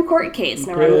Supreme Court case.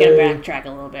 Now we're going to backtrack a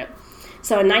little bit.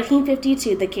 So in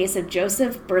 1952, the case of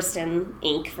Joseph Burstyn,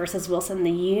 Inc. versus Wilson,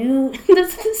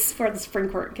 this is where the Supreme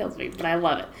Court kills me, but I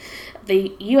love it.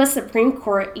 The U.S. Supreme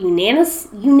Court unanimously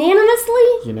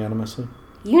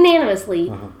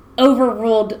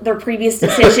overruled their previous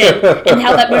decision and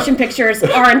held that motion pictures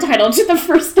are entitled to the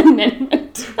First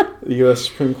Amendment. The U.S.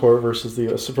 Supreme Court versus the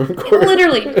U.S. Supreme Court.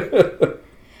 Literally.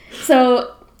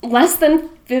 So less than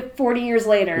 40 years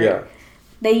later,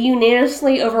 they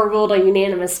unanimously overruled a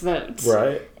unanimous vote.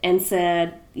 Right. And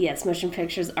said, yes, motion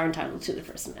pictures are entitled to the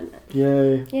First Amendment.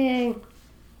 Yay.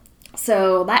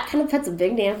 So that kind of puts a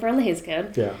big damper on the Hays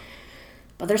Code. Yeah.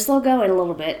 But they're still going a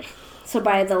little bit. So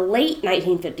by the late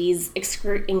 1950s,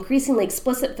 increasingly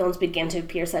explicit films began to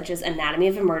appear, such as Anatomy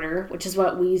of a Murder, which is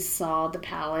what we saw at the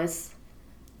Palace.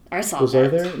 I saw Was that. I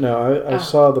there? No, I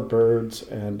saw The Birds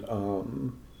and...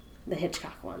 the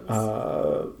Hitchcock ones.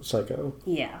 Psycho.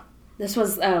 Yeah. This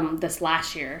was this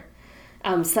last year.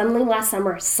 Suddenly Last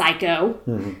Summer, Psycho,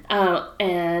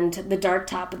 and The Dark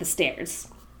Top of the Stairs.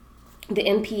 The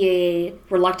MPAA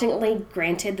reluctantly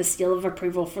granted the seal of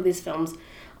approval for these films,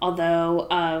 although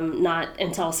not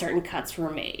until certain cuts were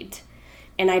made.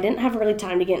 And I didn't have really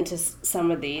time to get into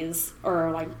some of these,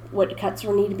 or like what cuts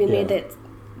were need to be made. That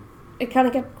it kind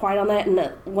of kept quiet on that, and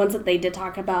the ones that they did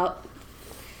talk about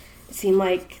seemed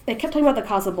like they kept talking about the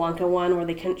Casablanca one, where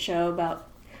they couldn't show about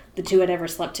the two had ever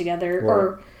slept together,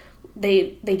 or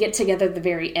they get together at the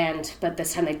very end, but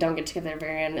this time they don't get together at the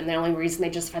very end, and the only reason they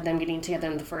justified them getting together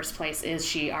in the first place is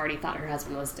she already thought her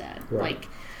husband was dead.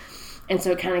 And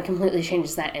so it kind of completely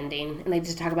changes that ending. And they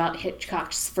did talk about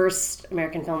Hitchcock's first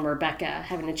American film, Rebecca,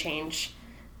 having to change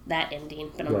that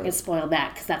ending. But I'm not going to spoil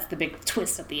that because that's the big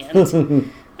twist at the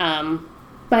end.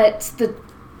 But the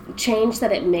change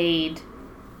that it made,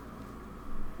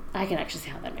 I can actually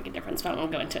see how that made a difference, but I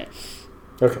won't go into it.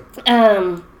 Okay.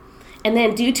 And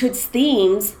then due to its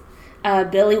themes,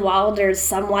 Billy Wilder's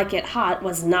Some Like It Hot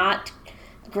was not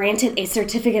granted a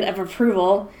certificate of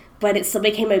approval, but it still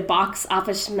became a box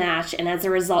office smash, and as a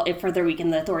result, it further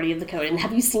weakened the authority of the code. And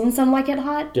have you seen Some Like It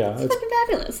Hot? Yeah. It's fucking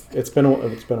fabulous. It's been a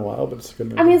while, but it's a good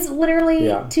movie. I mean, it's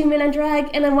literally two men in drag,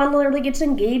 and then one literally gets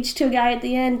engaged to a guy at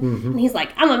the end, and he's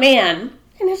like, I'm a man.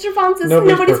 And his response is,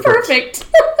 nobody's perfect.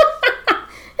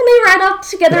 And they ride off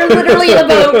together literally in a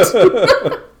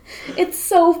boat. It's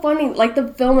so funny. Like, the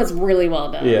film is really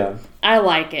well done. Yeah. I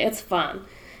like it. It's fun.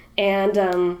 And,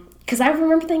 because I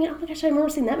remember thinking, oh my gosh, I remember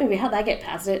seeing that movie. How'd that get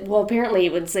past it? Well, apparently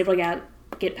it was able to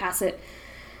get past it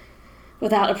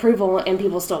without approval, and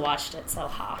people still watched it, so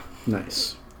ha.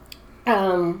 Nice.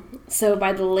 So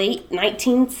by the late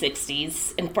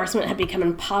 1960s, enforcement had become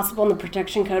impossible and the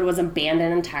protection code was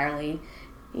abandoned entirely.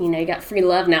 You know, you got free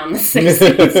love now in the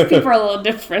 60s. People are a little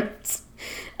different.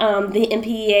 The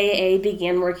MPAA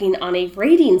began working on a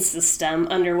rating system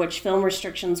under which film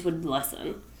restrictions would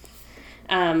lessen.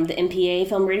 The MPAA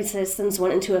film rating systems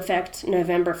went into effect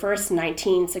November 1st,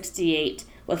 1968,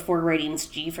 with 4 ratings: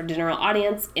 G for general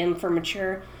audience, M for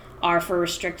mature, R for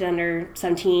restricted under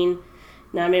 17,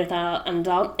 not made without an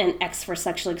adult, and X for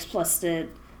sexually explicit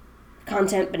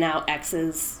content, but now X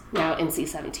is now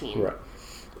NC-17. Right.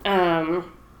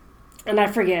 And I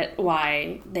forget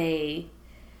why they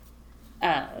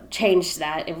changed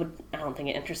that. I don't think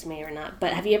it interests me or not.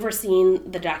 But have you ever seen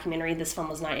the documentary, This Film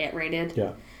Was Not Yet Rated?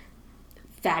 Yeah.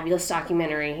 Fabulous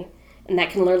documentary. And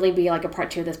that can literally be like a part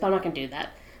 2 of this, but I'm not going to do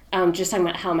that. Just talking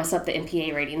about how messed up the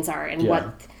MPA ratings are and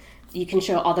what you can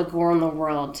show all the gore in the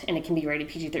world and it can be rated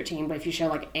PG-13, but if you show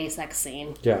like a sex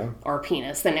scene or a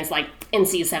penis, then it's like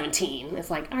NC-17. It's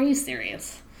like, are you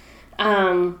serious?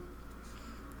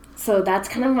 So that's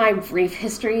kind of my brief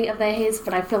history of the Haze,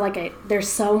 but I feel like there's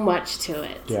so much to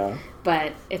it. Yeah.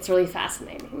 But it's really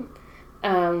fascinating.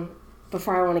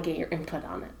 Before I want to get your input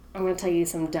on it, I'm going to tell you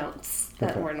some don'ts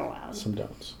that weren't allowed. Some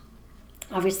don'ts.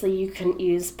 Obviously, you couldn't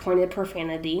use pointed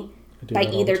profanity by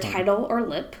either title or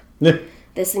lip.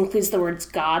 This includes the words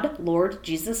God, Lord,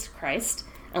 Jesus Christ,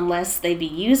 unless they be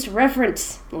used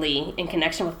reverently in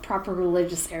connection with proper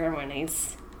religious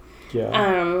ceremonies.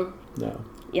 Yeah. No.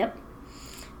 Yep.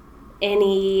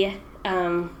 Any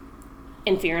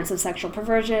inference of sexual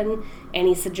perversion,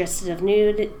 any suggestion of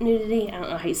nudity. I don't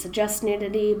know how you suggest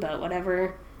nudity, but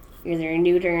whatever. Either you're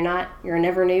nude or you're not. You're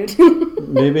never nude.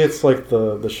 Maybe it's like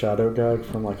the shadow gag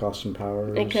from like Austin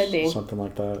Powers. It could be. Something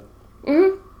like that.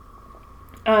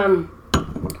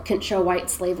 Couldn't show white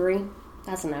slavery.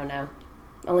 That's a no-no.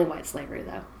 Only white slavery,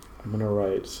 though. I'm going to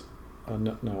write...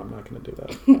 no, I'm not going to do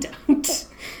that. Don't.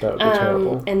 That would be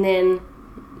terrible. And then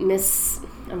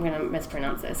I'm going to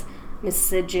mispronounce this.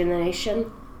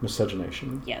 Miscegenation.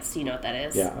 Miscegenation. Yes, you know what that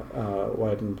is. Yeah.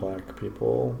 White and black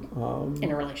people...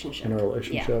 in a relationship.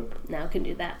 Yeah. No, couldn't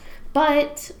do that.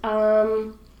 But,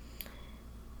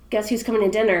 Guess Who's Coming to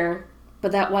Dinner...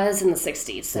 But that was in the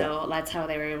 60s, so that's how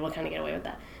they were able to kind of get away with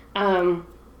that.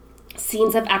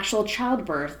 Scenes of actual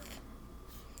childbirth,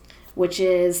 which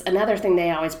is another thing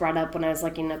they always brought up when I was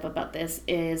looking up about this,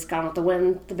 is Gone with the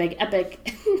Wind, the big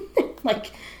epic.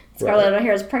 Like, Scarlett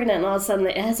O'Hara is pregnant, and all of a sudden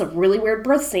it has a really weird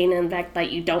birth scene, and in fact,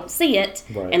 that you don't see it,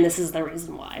 and this is the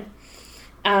reason why.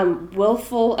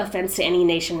 Willful offense to any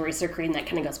nation, race, or creed, that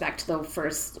kind of goes back to the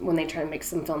first, when they tried to make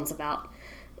some films about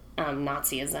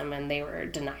Nazism, and they were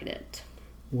denied it.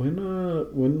 When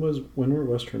were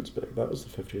Westerns big? That was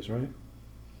the 50s, right?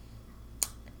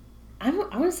 I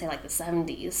want to say like the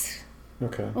 70s.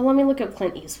 Okay. Well, let me look up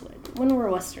Clint Eastwood. When were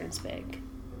Westerns big?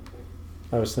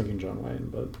 I was thinking John Wayne,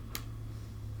 but...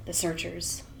 The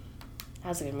Searchers. That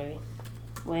was a good movie.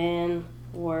 When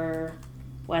were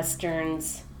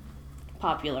Westerns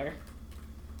popular?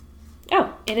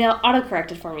 Oh, it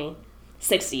auto-corrected for me.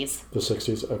 60s. The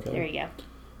 60s? Okay. There you go.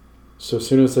 So as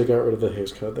soon as they got rid of the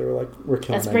Hays Code, they were like, we're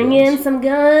killing Let's bring in some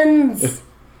guns.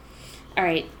 All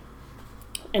right.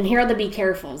 And here are the be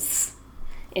carefuls.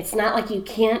 It's not like you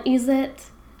can't use it,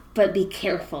 but be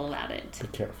careful about it. Be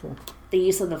careful. The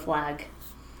use of the flag.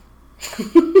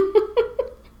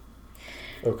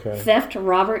 Okay. Theft,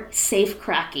 robbery, safe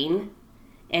cracking,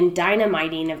 and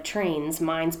dynamiting of trains,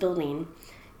 mines, building.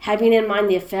 Having in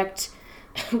mind the effect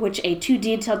which a too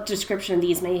detailed description of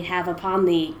these may have upon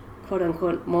the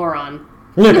quote-unquote moron.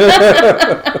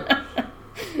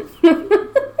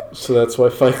 So that's why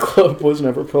Fight Club was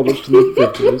never published in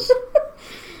the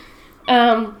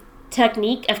 50s.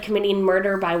 Technique of committing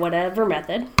murder by whatever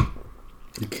method.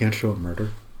 You can't show a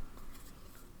murder?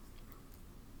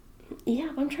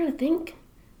 Yeah, I'm trying to think.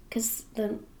 Because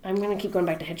I'm going to keep going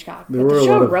back to Hitchcock. There but were they a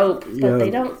show lot of, rope, but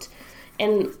they don't.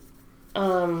 And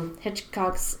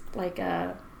Hitchcock's like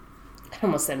I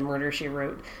almost said Murder, She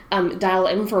Wrote. Dial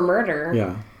M for Murder.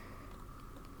 Yeah.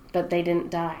 But they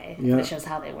didn't die. Yeah. That shows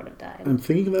how they would have died. I'm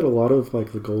thinking that a lot of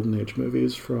like the Golden Age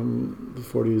movies from the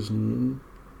 40s and...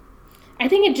 I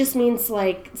think it just means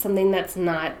like something that's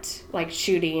not like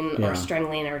shooting or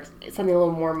strangling or something a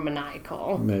little more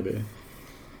maniacal. Maybe.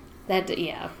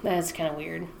 That's kind of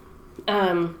weird.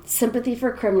 Sympathy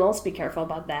for criminals. Be careful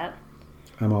about that.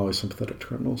 I'm always sympathetic to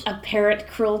criminals. Apparent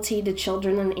cruelty to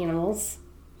children and animals.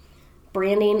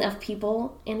 Branding of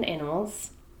people and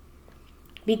animals.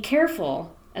 Be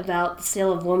careful about the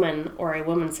sale of woman or a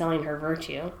woman selling her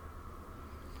virtue.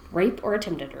 Rape or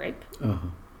attempted rape. Uh-huh.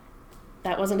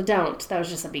 That wasn't a don't. That was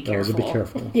just a be careful. That was a be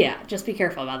careful. Yeah, just be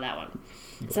careful about that one.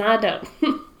 It's not a don't.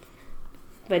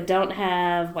 But don't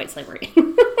have white slavery.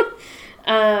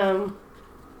 Or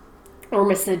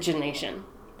miscegenation.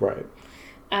 Right.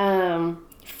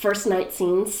 First night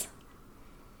scenes,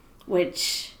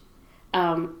 which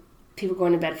people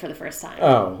going to bed for the first time.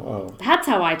 Oh. That's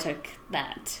how I took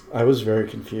that. I was very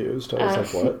confused. I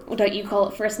was like, what? Don't you call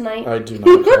it first night? I do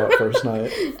not call it first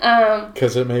night.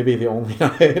 Because it may be the only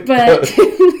night. But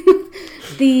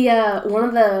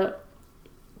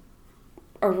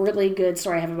a really good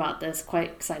story I have about this,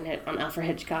 quite side note on Alfred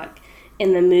Hitchcock,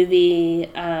 in the movie,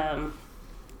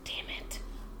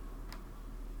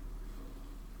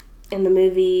 in the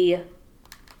movie,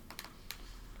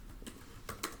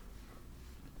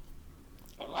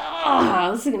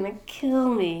 this is gonna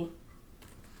kill me.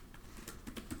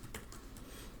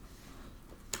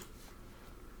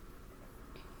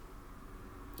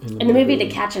 In the movie To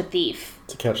Catch a Thief.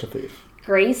 To Catch a Thief.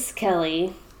 Grace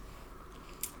Kelly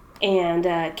and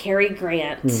Cary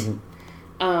Grant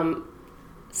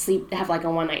have like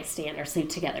a one-night stand or sleep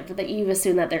together. But you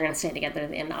assume that they're going to stay together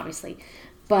at the end, obviously.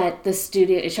 But the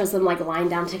studio, it shows them like lying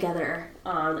down together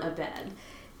on a bed.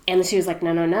 And the studio's like,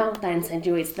 no, that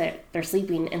insinuates that they're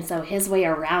sleeping. And so his way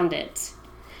around it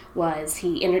was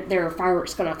there were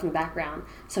fireworks going off in the background.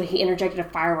 So he interjected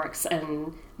fireworks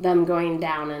and them going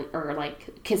down or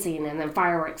like kissing and then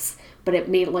fireworks. But it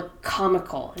made it look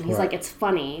comical. And he's like, it's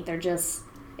funny.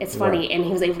 It's funny. Right. And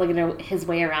he was able to get his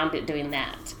way around it doing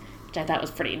that, which I thought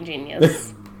was pretty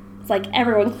ingenious. It's like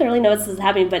everyone clearly knows this is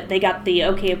happening, but they got the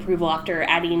okay approval after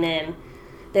adding in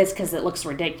this because it looks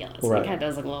ridiculous. Right. It kind of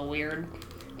does look a little weird.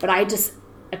 But I just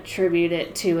attribute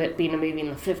it to it being a movie in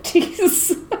the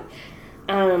 50s.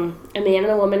 A man and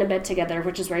a woman in bed together,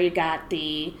 which is where you got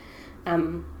the...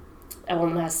 a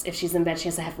woman has, if she's in bed, she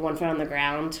has to have one foot on the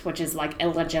ground, which is like a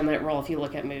legitimate role if you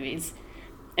look at movies.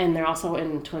 And they're also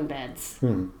in twin beds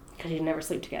because you never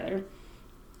sleep together.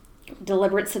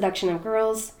 Deliberate seduction of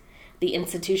girls, the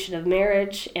institution of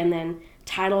marriage, and then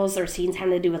titles or scenes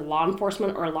having to do with law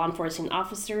enforcement or law enforcement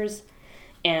officers.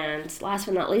 And last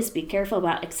but not least, be careful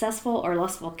about excessive or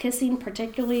lustful kissing,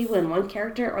 particularly when one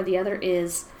character or the other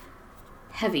is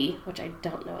heavy, which I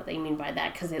don't know what they mean by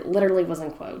that because it literally was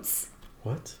in quotes.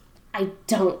 What? I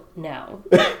don't know.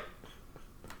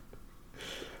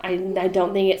 I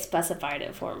don't think it specified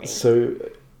it for me. So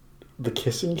the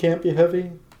kissing can't be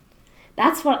heavy?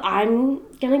 That's what I'm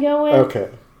going to go with. Okay.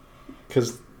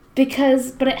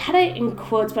 But it had it in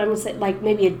quotes, but I'm going to say like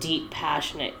maybe a deep,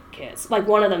 passionate kiss. Like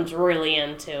one of them's really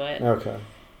into it. Okay.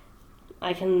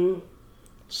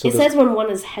 So it says when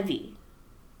one is heavy.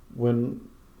 When...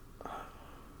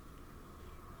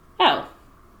 Oh.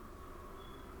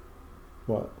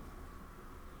 What?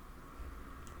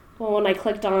 Well, when I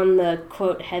clicked on the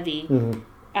quote heavy, when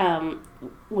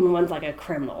one's like a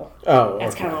criminal. Oh,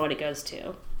 that's kind of what it goes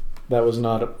to. That was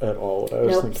not at all what I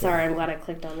was thinking. Sorry, I'm glad I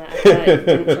clicked on that. I thought it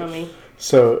didn't show me.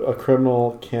 So a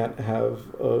criminal can't have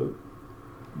a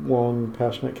long,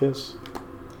 passionate kiss?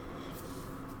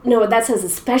 No, that says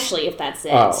especially if that's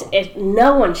it. Oh.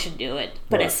 No one should do it,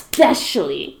 but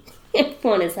especially if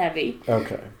one is heavy.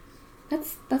 Okay.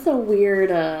 That's a weird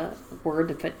word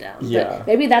to put down. Yeah. But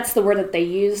maybe that's the word that they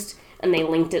used, and they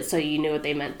linked it so you knew what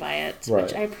they meant by it,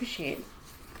 which I appreciate.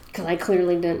 Because I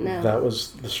clearly didn't know. That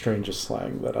was the strangest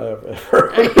slang that I have ever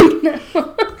heard. I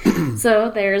know.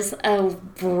 So there's a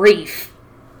brief,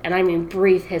 and I mean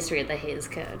brief, history of the Hays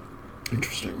Code.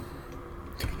 Interesting.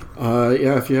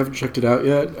 If you haven't checked it out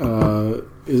yet,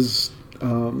 this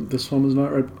film has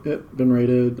not yet been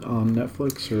rated on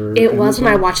Netflix or It was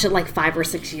when I watched it like 5 or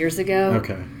 6 years ago.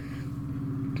 Okay.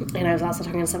 And I was also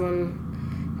talking to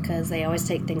someone because they always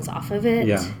take things off of it.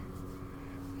 Yeah.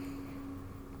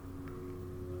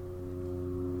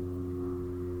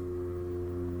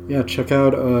 Yeah, check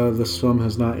out This Film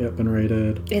Has Not Yet Been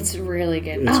Rated. It's really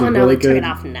good. It's a really they took good it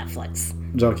off Netflix.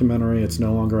 Documentary. It's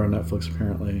no longer on Netflix,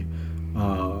 apparently.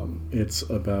 It's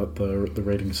about the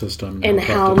rating system and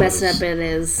how messed up it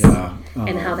is. Yeah,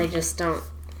 and how they just don't.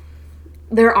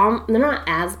 They're not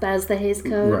as bad as the Hays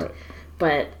Code, right.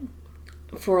 But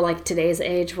for like today's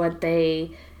age, what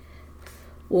they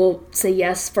will say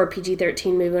yes for a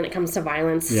PG-13 movie when it comes to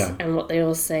violence, Yeah. and what they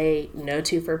will say no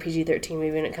to for a PG-13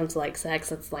 movie when it comes to like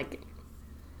sex, it's like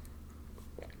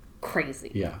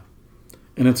crazy. Yeah.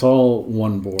 And it's all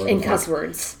one board. And cuss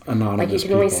words. Anonymous like you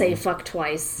can only people. say fuck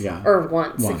twice. Yeah. Or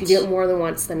once. If you do it more than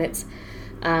once, then it's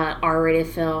R-rated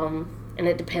film, and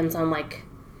it depends on like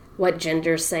what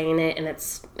gender's saying it, and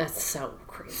that's so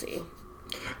crazy.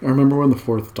 I remember when the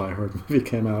fourth Die Hard movie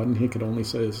came out, and he could only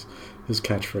say his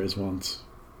catchphrase once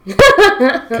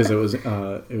because it was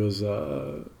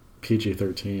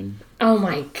PG-13. Oh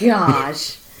my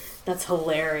gosh, that's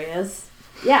hilarious.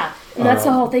 Yeah, and that's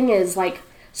the whole thing is like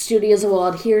studios will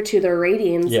adhere to their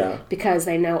ratings because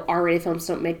they know R-rated films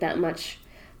don't make that much,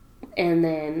 and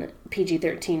then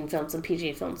PG-13 films and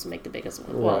PG films make the biggest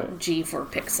one. Well, G for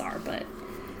Pixar, but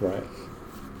right,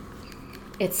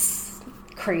 it's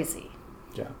crazy.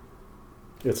 Yeah,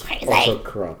 it's also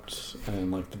corrupt,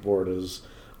 and like the board is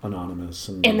anonymous,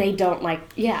 and they don't like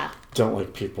don't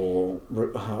like people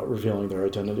revealing their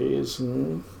identities,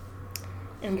 and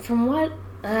from what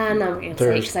I'm not going to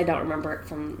say because I don't remember it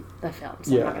from the film,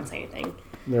 so I'm not going to say anything.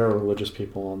 There are religious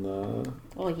people on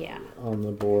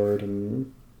the board,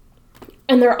 and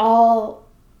they're all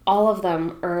of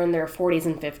them are in their 40s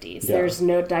and 50s. Yeah. There's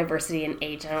no diversity in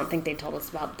age. I don't think they told us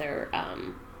about their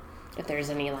if there's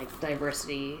any like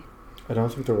diversity. I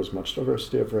don't think there was much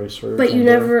diversity of race or but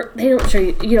gender. they don't show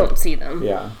you don't see them.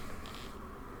 Yeah.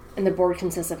 And the board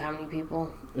consists of how many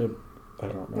people? I don't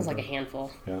remember. It's like a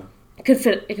handful. Yeah. It could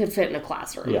fit in a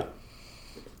classroom. Yeah.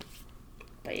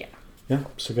 But yeah. Yeah,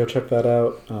 so go check that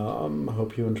out. I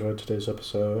hope you enjoyed today's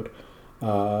episode.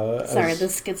 Sorry,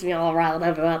 this gets me all riled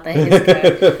up about the Hays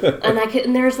Code.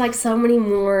 and there's like so many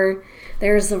more.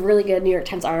 There's a really good New York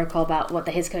Times article about what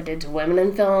the Hays Code did to women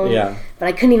in film. Yeah. But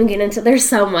I couldn't even get into. There's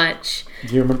so much.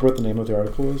 Do you remember what the name of the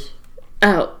article was?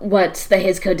 Oh, what the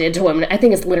Hays Code did to women. I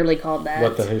think it's literally called that.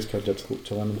 What the Hays Code did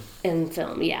to women. In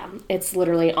film, yeah. It's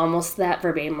literally almost that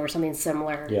verbatim or something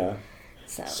similar. Yeah.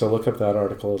 So look up that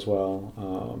article as well.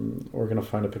 We're going to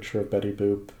find a picture of Betty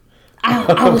Boop.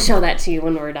 I will show that to you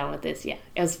when we're done with this. Yeah,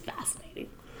 it was fascinating.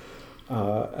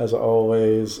 As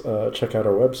always, check out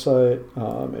our website.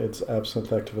 It's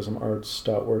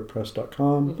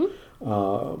absintheactivismarts.wordpress.com.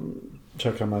 Mm-hmm.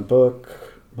 Check out my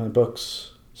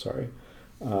books. Sorry.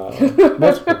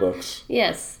 Multiple books.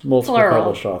 Yes. Multiple plural.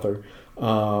 published author.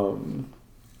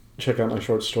 Check out my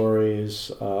short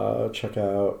stories. Check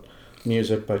out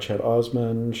music by Chet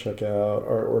Osman. Check out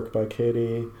artwork by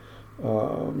Katie.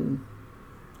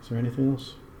 Is there anything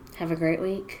else? Have a great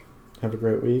week. Have a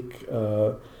great week.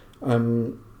 I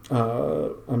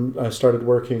started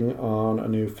working on a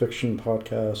new fiction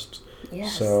podcast.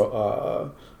 Yes.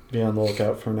 So be on the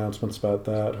lookout for announcements about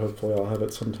that. Hopefully I'll have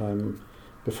it sometime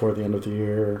before the end of the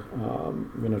year.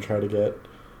 I'm going to try to get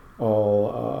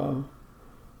all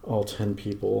 10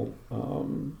 people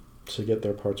to get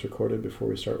their parts recorded before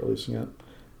we start releasing it.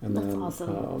 And That's then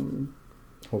awesome.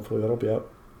 hopefully that'll be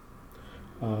up.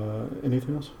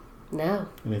 Anything else? No.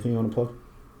 Anything you want to plug?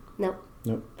 Nope.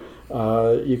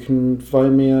 You can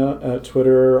find me at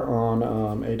Twitter on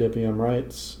AWM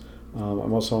Rights.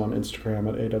 I'm also on Instagram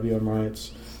at AWM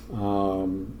Rights.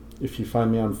 If you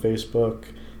find me on Facebook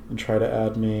and try to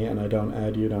add me and I don't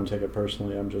add you, don't take it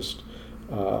personally. I'm just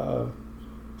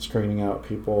screening out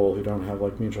people who don't have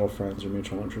like mutual friends or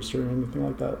mutual interests or anything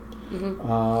like that.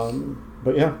 Mm-hmm.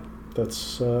 But yeah,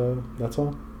 that's all.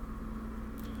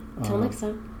 Until next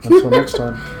time. Until next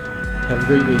time. Have a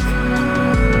great week.